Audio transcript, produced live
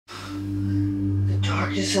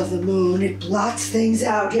darkness of the moon, it blots things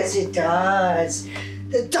out. Yes, it does.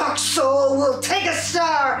 The dark soul will take a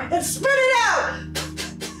star and spit it out.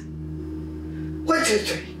 1, 2,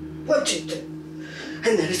 3. 1, 2, 3.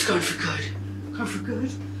 And then it's gone for good. Gone for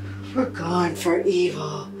good. We're gone for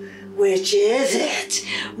evil. Which is it?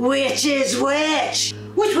 Which is which?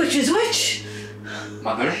 Which is which?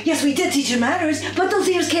 Mother? Yes, we did teach you manners, but those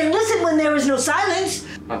ears can't listen when there is no silence.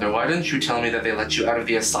 Mother, why didn't you tell me that they let you out of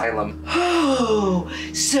the asylum? Oh,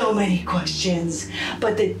 so many questions,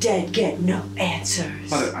 but the dead get no answers.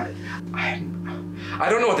 Mother, I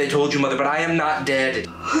don't know what they told you, Mother, but I am not dead.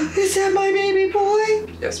 Is that my baby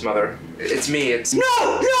boy? Yes, Mother. It's me. It's... No,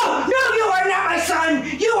 you are not my son.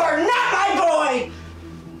 You are not my boy.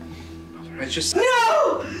 Mother, I just...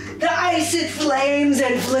 No! The ice, it flames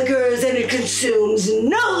and flickers and it consumes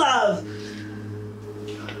no love.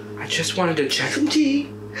 I just wanted to check... Some tea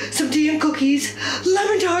and cookies.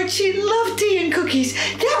 Lemon tart, she loved tea and cookies.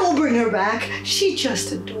 That will bring her back. She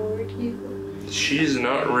just adored you. She's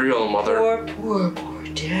not real, Mother. Poor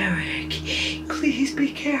Derek. Please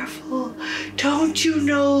be careful. Don't you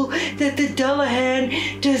know that the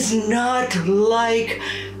Dullahan does not like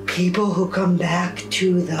people who come back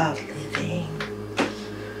to the living?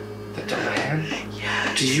 The Dullahan?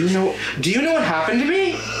 Yeah. Do you know what happened to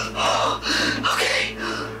me? Okay.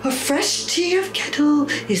 A fresh tea of kettle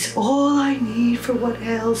is all I need for what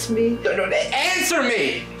ails me. No, answer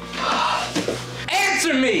me!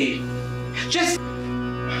 Answer me! Just...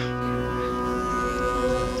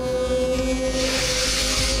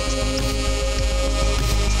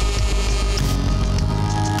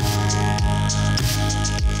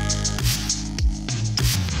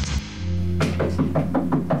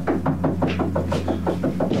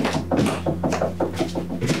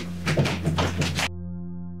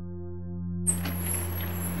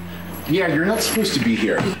 Yeah, you're not supposed to be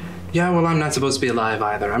here. Yeah, well, I'm not supposed to be alive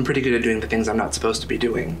either. I'm pretty good at doing the things I'm not supposed to be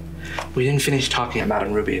doing. We didn't finish talking about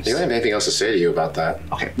Madame Ruby's. They don't have anything else to say to you about that.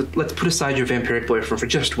 Okay, let's put aside your vampiric boyfriend for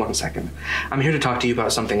just 1 second. I'm here to talk to you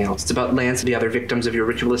about something else. It's about Lance and the other victims of your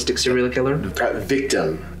ritualistic serial killer.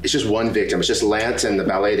 Victim. It's just one victim. It's just Lance and the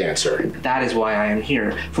ballet dancer. That is why I am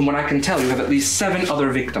here. From what I can tell, you have at least 7 other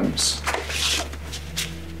victims.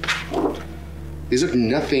 These look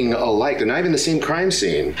nothing alike. They're not even the same crime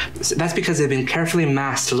scene. That's because they've been carefully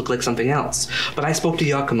masked to look like something else. But I spoke to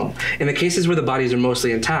Giacomo. In the cases where the bodies are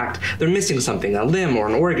mostly intact, they're missing something, a limb or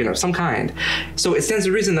an organ of some kind. So it stands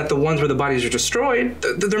to reason that the ones where the bodies are destroyed,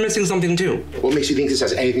 they're missing something too. What makes you think this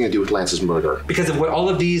has anything to do with Lance's murder? Because of what all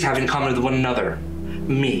of these have in common with one another.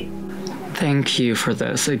 Me. Thank you for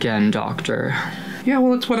this again, Doctor. Yeah,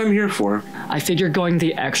 well, it's what I'm here for. I figure going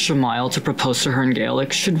the extra mile to propose to her in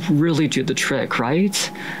Gaelic should really do the trick,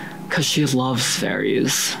 right? Because she loves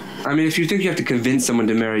fairies. I mean, if you think you have to convince someone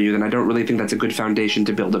to marry you, then I don't really think that's a good foundation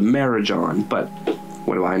to build a marriage on, but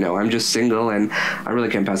what do I know? I'm just single, and I really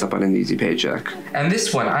can't pass up on an easy paycheck. And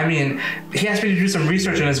this one, I mean, he asked me to do some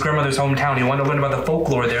research in his grandmother's hometown. He wanted to learn about the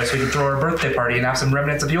folklore there so he could throw her a birthday party and have some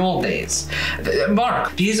remnants of the old days.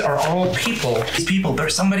 Mark, these are all people. These people, they're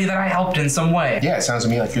somebody that I helped in some way. Yeah, it sounds to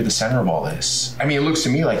me like you're the center of all this. I mean, it looks to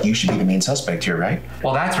me like you should be the main suspect here, right?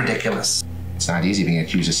 Well, that's ridiculous. It's not easy being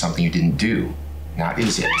accused of something you didn't do. Now,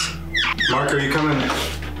 is it? Mark, are you coming?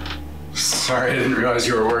 Sorry, I didn't realize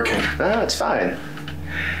you were working. No, it's fine.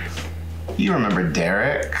 You remember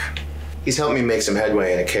Derek? He's helped me make some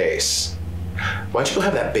headway in a case. Why don't you go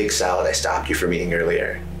have that big salad I stopped you from eating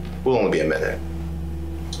earlier? We'll only be a minute.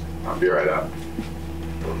 I'll be right up.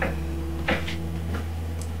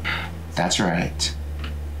 That's right.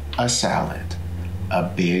 A salad. A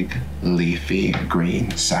big, leafy,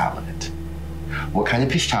 green salad. What kind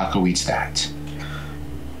of fish taco eats that?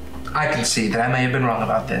 I can see that I may have been wrong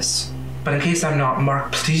about this. But in case I'm not,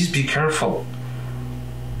 Mark, please be careful.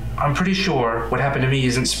 I'm pretty sure what happened to me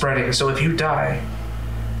isn't spreading, so if you die,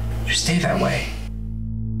 you stay that way.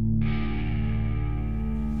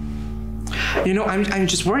 You know, I'm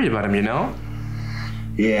just worried about him, you know?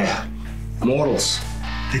 Yeah, mortals.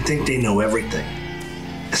 They think they know everything.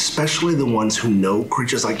 Especially the ones who know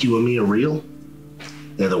creatures like you and me are real.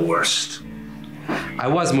 They're the worst. I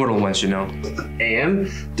was mortal once, you know.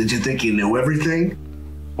 And? Did you think you knew everything?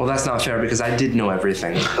 Well, that's not fair because I did know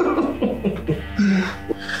everything.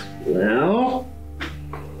 Well,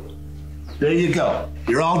 there you go.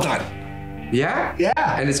 You're all done. Yeah? Yeah.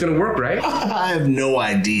 And it's gonna work, right? I have no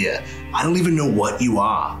idea. I don't even know what you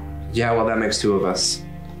are. Yeah, well, that makes 2 of us.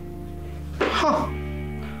 Huh.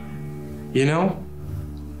 You know,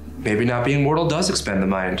 maybe not being mortal does expand the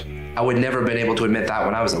mind. I would never have been able to admit that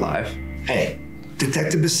when I was alive. Hey,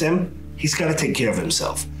 Detective Basim, he's got to take care of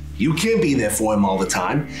himself. You can't be there for him all the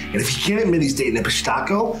time, and if he can't admit he's dating a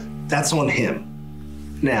Pistachio, that's on him.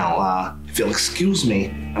 Now, if you'll excuse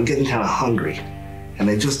me, I'm getting kind of hungry, and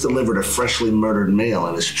they just delivered a freshly murdered male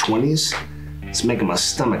in his 20s. It's making my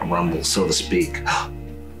stomach rumble, so to speak.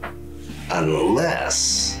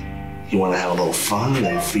 Unless you want to have a little fun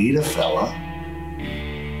and feed a fella.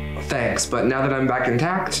 Thanks, but now that I'm back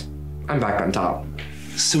intact, I'm back on top.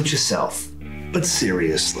 Suit yourself. But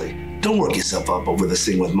seriously, don't work yourself up over this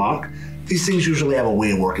thing with Mark. These things usually have a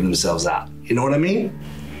way of working themselves out. You know what I mean?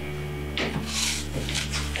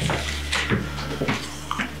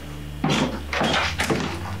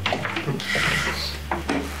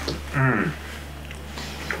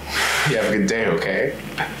 You have a good day, okay?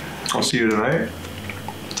 I'll see you tonight.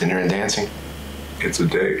 Dinner and dancing. It's a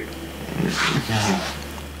date.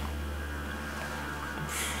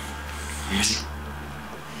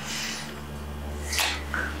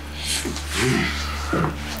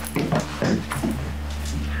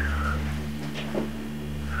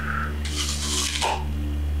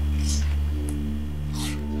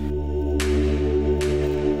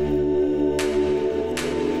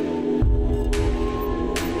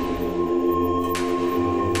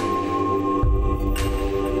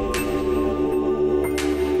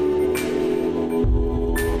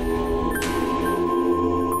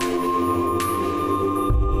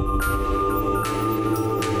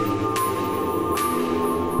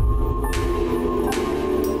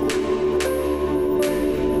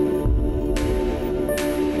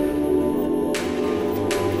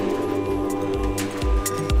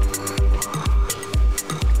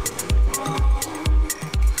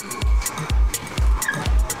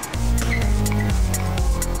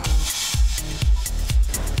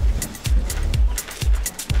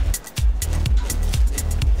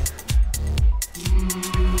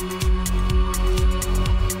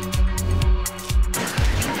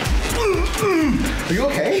 Are you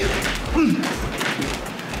okay?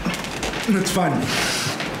 That's fine.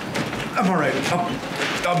 I'm all right.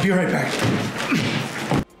 I'll be right back.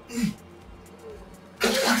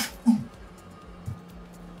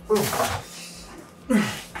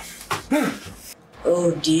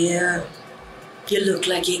 Oh dear. You look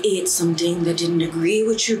like you ate something that didn't agree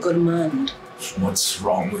with you, Gourmand. What's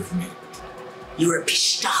wrong with me? You're a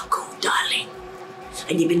Pistachio, darling.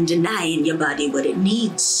 And you've been denying your body what it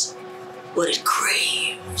needs, what it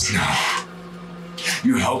craves. No.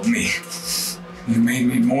 You helped me. You made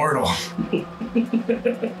me mortal.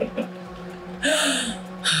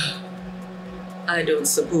 I don't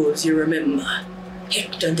suppose you remember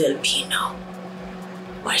Hector Del Pino.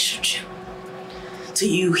 Why should you? To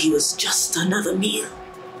you, he was just another meal.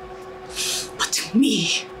 But to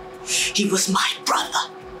me, he was my brother,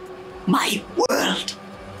 my world.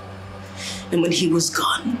 And when he was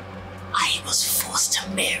gone, I was forced to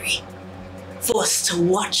marry, forced to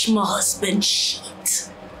watch my husband cheat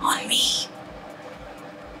on me.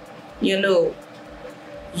 You know,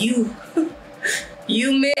 you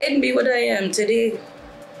made me what I am today.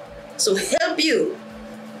 So help you,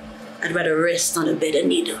 I'd rather rest on a bed of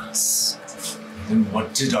needles. Then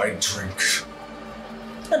what did I drink?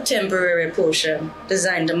 A temporary potion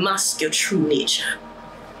designed to mask your true nature.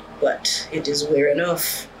 But it is wearing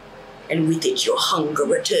off, and with it your hunger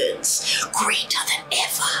returns greater than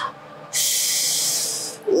ever.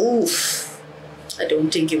 Oof. I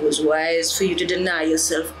don't think it was wise for you to deny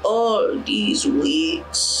yourself all these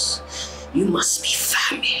weeks. You must be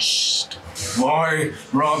famished. Why,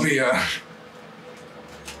 Rabia?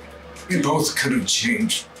 We both could have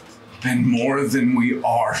changed, been more than we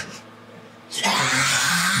are.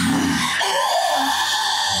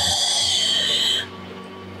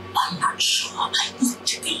 I'm not sure I want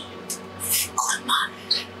to be.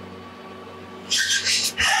 Gourmand.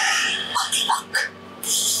 Good luck.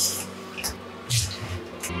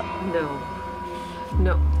 No.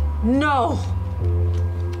 No. No!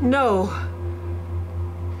 No!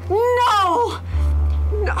 No!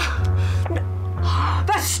 No!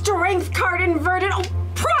 The strength card inverted. Oh,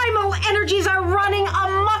 primal energies are running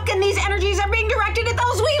amok, and these energies are being directed at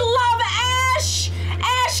those we love. Ash!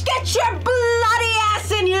 Ash, get your bloody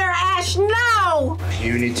ass in here, Ash, now!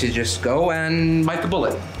 You need to just go and bite the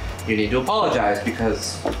bullet. You need to apologize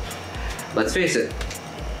because, let's face it,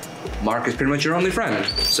 Mark is pretty much your only friend,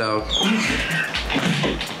 so.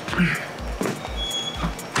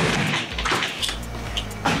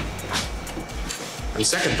 On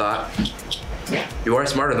second thought, you are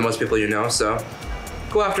smarter than most people you know, so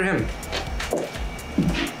go after him.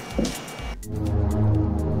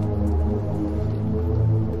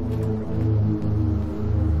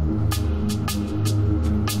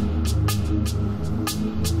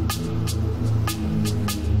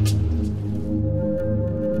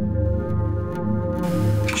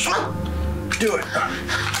 Do it.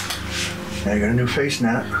 Now you got a new face,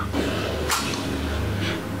 Nat.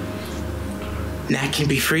 Nat can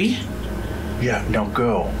be free? Yeah, now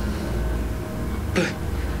go.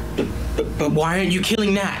 But why aren't you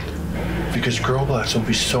killing Nat? Because Girlblass will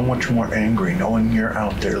be so much more angry knowing you're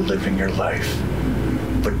out there living your life.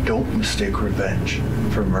 But don't mistake revenge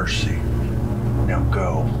for mercy. Now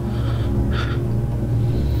go.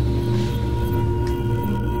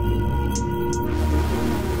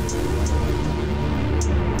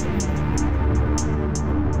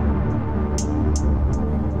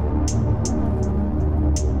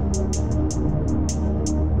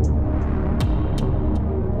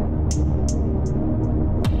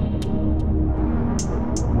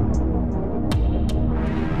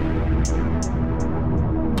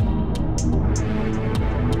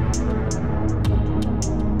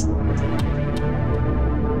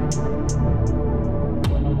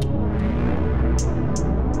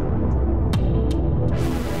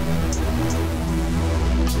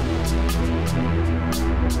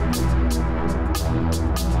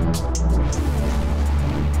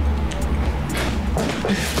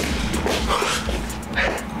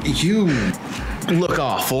 You look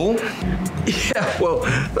awful. Yeah, well,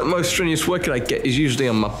 the most strenuous work I get is usually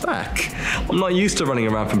on my back. I'm not used to running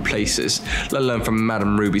around from places, let alone from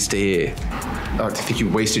Madame Ruby's to here. Oh, I think you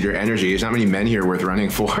wasted your energy. There's not many men here worth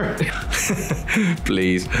running for.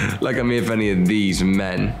 Please, like I'm here for any of these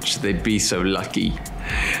men, should they be so lucky.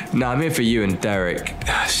 No, I'm here for you and Derek.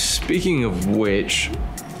 Speaking of which,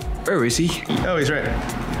 where is he? Oh, he's right.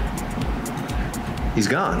 He's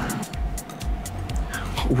gone.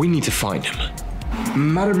 We need to find him.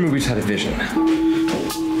 Madame Ruby's had a vision.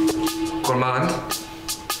 Gourmand?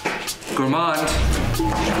 Gourmand?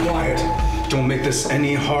 Quiet. Don't make this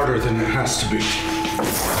any harder than it has to be.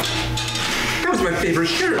 That was my favorite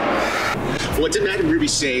shirt. What did Madame Ruby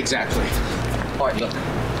say exactly? All right, look.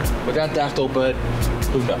 Without that old bird,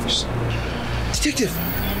 who knows? Detective,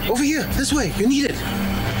 over here, this way. You're needed.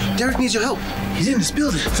 Derek needs your help. He's in this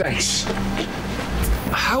building. Thanks.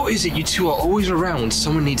 How is it you two are always around when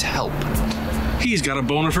someone needs help? He's got a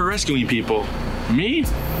boner for rescuing people. Me?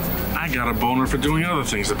 I got a boner for doing other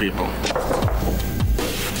things to people.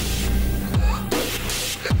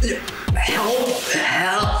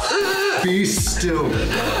 Help! Be still.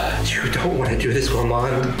 You don't want to do this,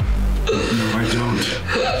 Gourmand. No, I don't.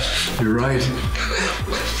 You're right.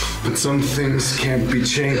 But some things can't be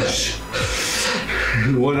changed.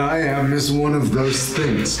 And what I am is one of those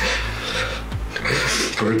things.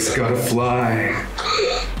 Birds gotta fly.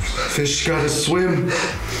 Fish gotta swim.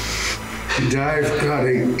 And I've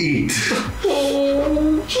gotta eat.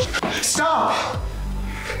 Stop!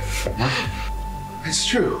 It's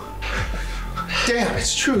true. Damn,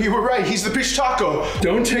 it's true. You were right. He's the fish taco.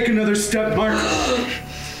 Don't take another step, Mark.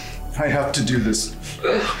 I have to do this.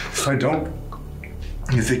 If I don't,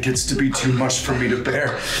 if it gets to be too much for me to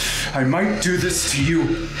bear, I might do this to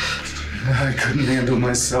you. I couldn't handle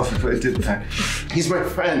myself if I did that. He's my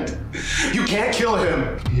friend. You can't kill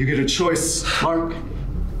him. You get a choice, Mark.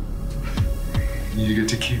 You get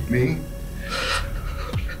to keep me,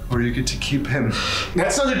 or you get to keep him.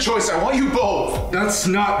 That's not a choice. I want you both. That's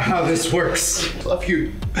not how this works. I love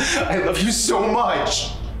you. I love you so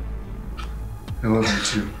much. I love you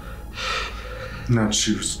too. Now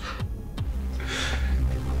choose.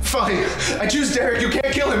 Fine. I choose Derek. You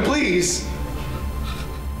can't kill him, please.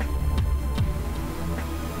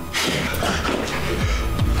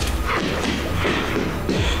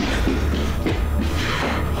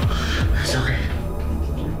 It's okay.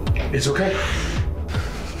 It's okay.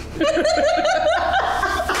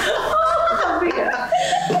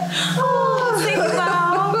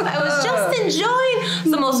 I was just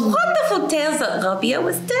enjoying the most wonderful tales that Rabia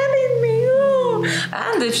was telling me. Oh.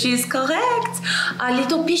 And if she's correct, our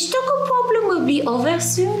little Pishtoko problem will be over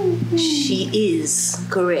soon. She is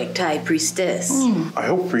correct, High Priestess. I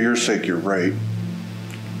hope for your sake you're right.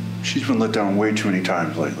 She's been let down way too many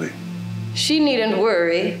times lately. She needn't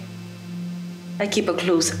worry. I keep a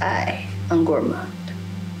close eye on Gourmand,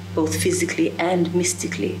 both physically and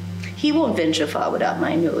mystically. He won't venture far without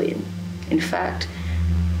my knowing. In fact,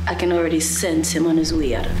 I can already sense him on his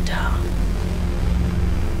way out of town.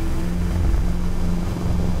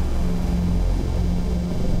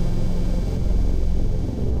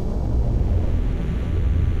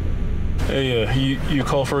 Hey, you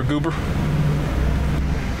call for a goober?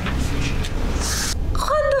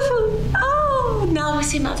 Wonderful. Oh, now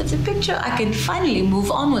with him out of the picture, I can finally move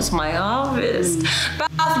on with my harvest.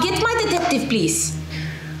 But get my detective, please.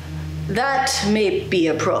 That may be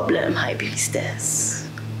a problem, High Priestess.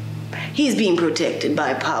 He's being protected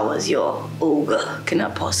by powers your ogre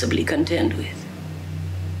cannot possibly contend with.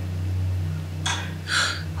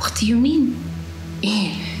 What do you mean?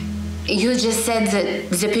 You just said that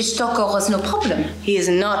the pitch talker was no problem. He is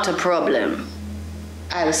not a problem.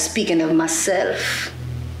 I was speaking of myself.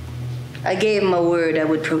 I gave him a word I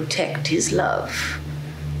would protect his love.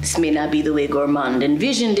 This may not be the way Gourmand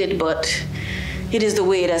envisioned it, but it is the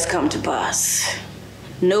way it has come to pass.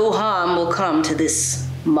 No harm will come to this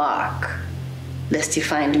mark, lest you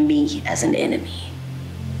find me as an enemy.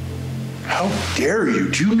 How dare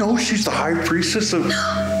you? Do you know she's the high priestess of...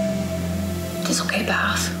 It is okay,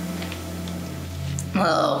 Bath.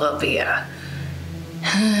 Oh, Rabia.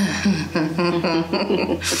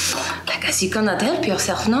 I guess you cannot help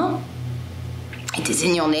yourself, no? It is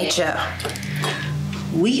in your nature.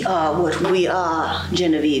 We are what we are,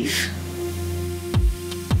 Genevieve.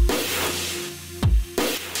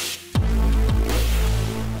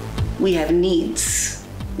 We have needs.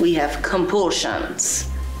 We have compulsions.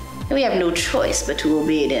 And we have no choice but to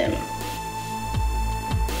obey them.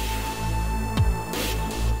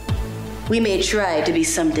 We may try to be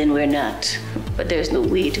something we're not, but there's no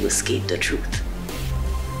way to escape the truth.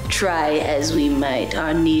 Try as we might,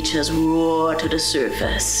 our natures roar to the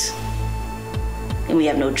surface. And we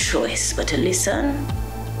have no choice but to listen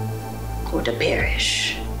or to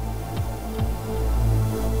perish.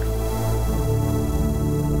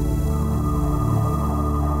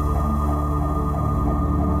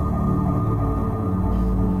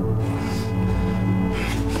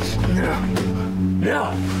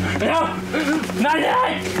 No! Not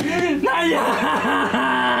yet! Not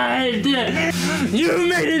yet! You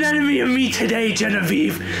made an enemy of me today,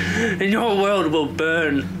 Genevieve, and your world will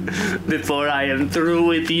burn before I am through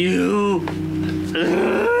with you.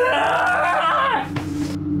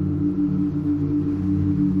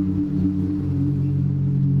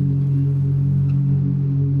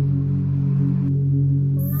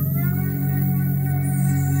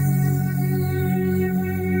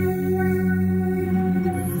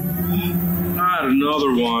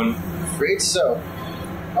 Another one. Afraid so.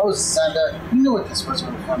 Oh, Sanda, you knew what this was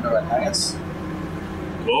when we found our alliance.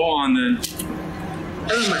 Go on then.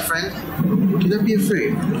 Hello, my friend. Do not be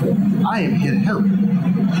afraid. I am here to help.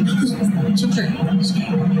 It's okay. It's okay.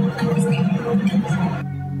 Come with me.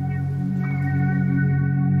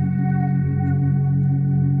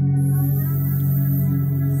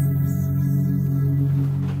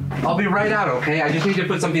 I'll be right out, okay? I just need to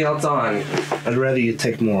put something else on. I'd rather you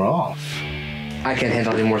take more off. I can't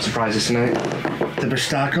handle any more surprises tonight. The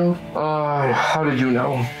Bistacco? How did you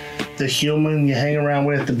know? The human you hang around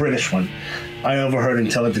with, the British one. I overheard him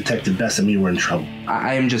tell Detective Bessam you were in trouble.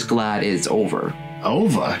 I am just glad it's over.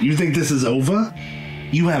 Over? You think this is over?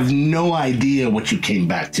 You have no idea what you came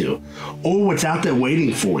back to, or what's out there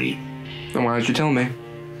waiting for you. Then why don't you tell me?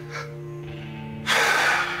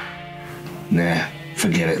 Nah,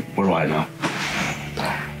 forget it. What do I know?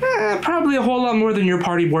 Probably a whole lot more than your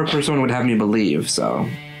party boy persona would have me believe, so...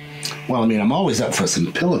 Well, I mean, I'm always up for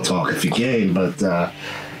some pillow talk if you game, but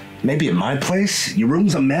maybe at my place, your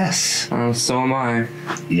room's a mess. So am I.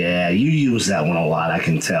 Yeah, you use that one a lot, I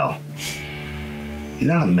can tell.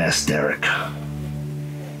 You're not a mess, Derek.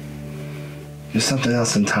 You're something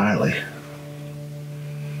else entirely.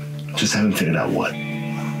 Just haven't figured out what.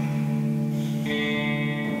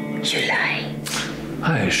 You lie.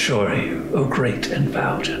 I assure you, O great and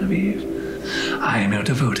vow Genevieve, I am your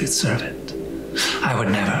devoted servant. I would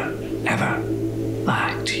never, ever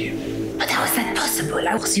lie to you. But how is that possible?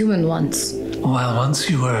 I was human once. Well, once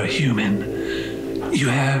you were a human, you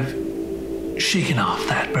have shaken off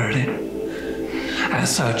that burden. As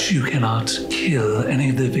such, you cannot kill any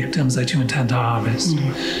of the victims that you intend to harvest.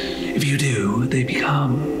 If you do, they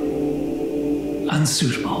become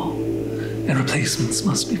unsuitable, and replacements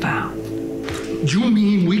must be found. You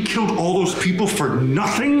mean we killed all those people for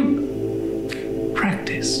nothing?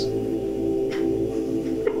 Practice.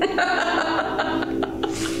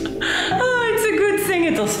 Oh, it's a good thing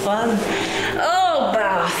it was fun. Oh,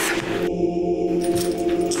 Bath.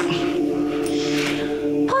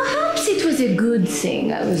 Perhaps it was a good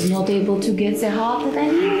thing I was not able to get the heart that I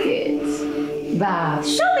needed. Bath,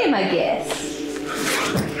 show me my guess.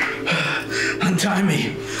 Untie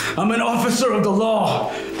me. I'm an officer of the law.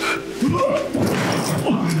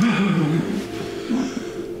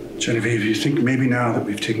 Genevieve, you think maybe now that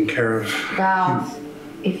we've taken care of... Bath,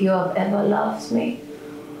 if you have ever loved me,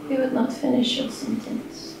 you would not finish your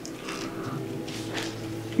sentence.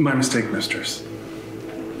 My mistake, mistress.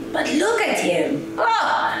 But look at him.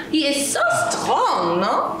 Oh, he is so strong,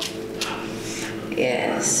 no?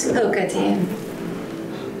 Yes, look at him.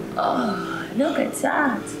 Oh, look at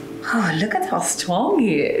that. Oh, look at how strong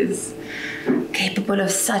he is. Capable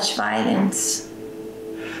of such violence.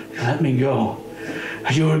 Let me go.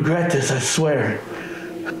 You'll regret this, I swear.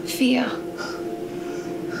 Fear.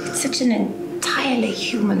 It's such an entirely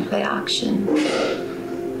human reaction.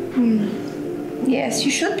 Yes,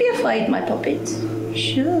 you should be afraid, my puppet. You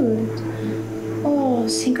should. Oh,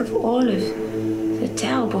 think of all of the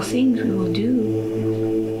terrible things we will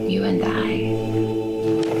do. You and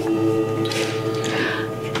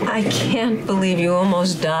I can't believe you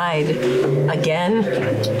almost died. Again?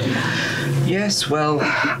 Yes, well,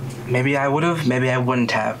 maybe I would have, maybe I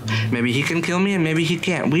wouldn't have. Maybe he can kill me and maybe he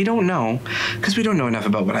can't. We don't know, because we don't know enough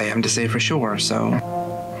about what I am to say for sure, so.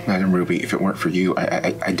 Madam Ruby, if it weren't for you,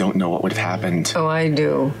 I don't know what would have happened. Oh, I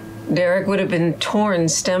do. Derek would have been torn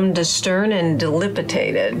stem to stern and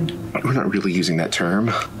dilipitated. We're not really using that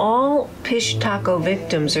term. All pish taco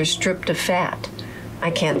victims are stripped of fat. I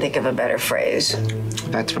can't think of a better phrase.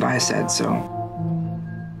 That's what I said, so.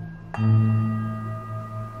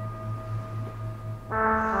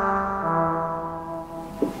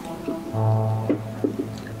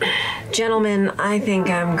 Gentlemen, I think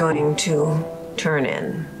I'm going to turn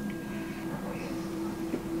in.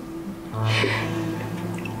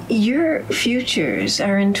 Your futures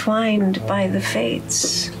are entwined by the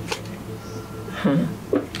fates.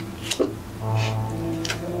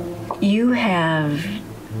 You have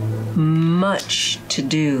much to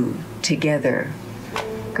do together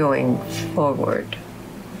going forward.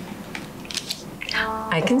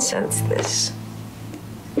 I can sense this.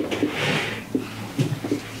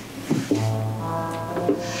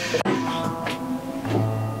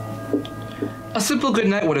 A simple good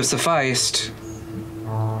night would have sufficed.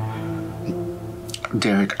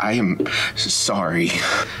 Derek, I am sorry.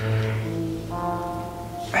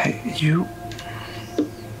 Hey, you...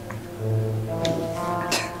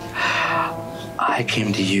 I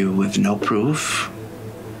came to you with no proof.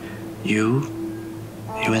 You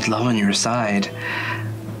had love on your side.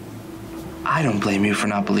 I don't blame you for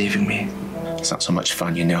not believing me. It's not so much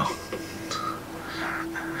fun, you know.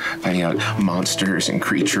 Finding out monsters and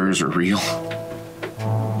creatures are real.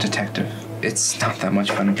 Detective, it's not that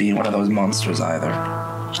much fun being one of those monsters either.